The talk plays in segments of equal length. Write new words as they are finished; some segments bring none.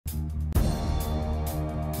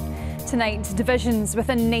Tonight, divisions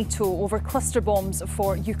within NATO over cluster bombs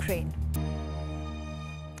for Ukraine.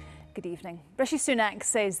 Good evening. Rishi Sunak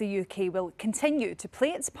says the UK will continue to play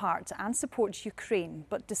its part and support Ukraine,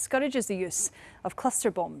 but discourages the use of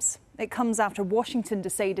cluster bombs. It comes after Washington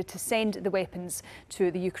decided to send the weapons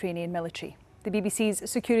to the Ukrainian military. The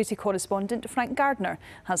BBC's security correspondent Frank Gardner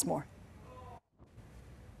has more.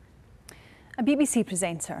 A BBC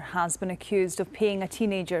presenter has been accused of paying a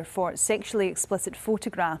teenager for sexually explicit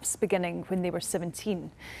photographs beginning when they were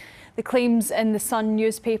 17. The claims in the Sun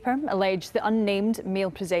newspaper allege the unnamed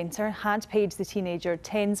male presenter had paid the teenager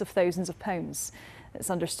tens of thousands of pounds.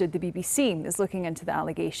 It's understood the BBC is looking into the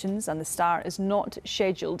allegations and the Star is not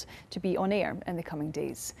scheduled to be on air in the coming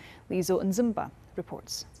days. Lizo Nzimba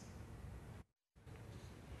reports.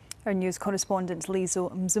 Our news correspondent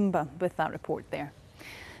Lizo Nzimba with that report there.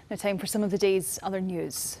 Now time for some of the day's other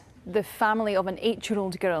news. The family of an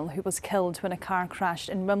 8-year-old girl who was killed when a car crashed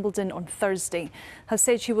in Wimbledon on Thursday has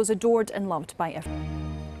said she was adored and loved by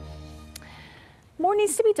everyone. More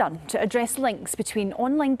needs to be done to address links between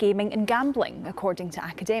online gaming and gambling, according to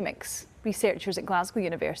academics. Researchers at Glasgow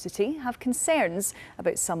University have concerns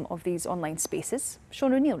about some of these online spaces.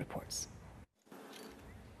 Sean O'Neill reports.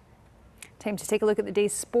 Time to take a look at the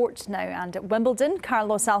day's sport now, and at Wimbledon,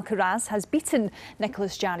 Carlos Alcaraz has beaten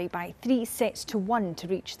Nicholas Jarry by 3-1 to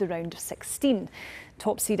reach the round of 16.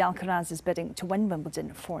 Top seed Alcaraz is bidding to win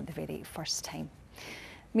Wimbledon for the very first time.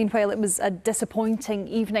 Meanwhile, it was a disappointing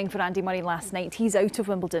evening for Andy Murray last night. He's out of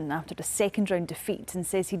Wimbledon after a second round defeat and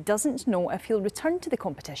says he doesn't know if he'll return to the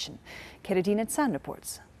competition. Keradine San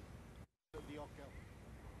reports.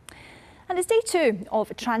 And it's day 2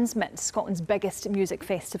 of Transmit, Scotland's biggest music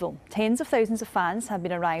festival. Tens of thousands of fans have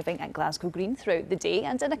been arriving at Glasgow Green throughout the day,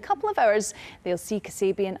 and in a couple of hours they'll see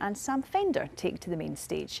Kasabian and Sam Fender take to the main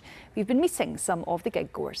stage. We've been meeting some of the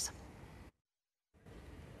gig goers.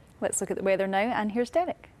 Let's look at the weather now, and here's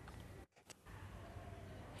Derek.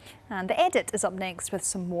 And the edit is up next with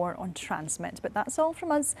some more on Transmit, but that's all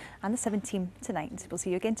from us and the 7 team tonight. We'll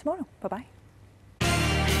see you again tomorrow. Bye-bye.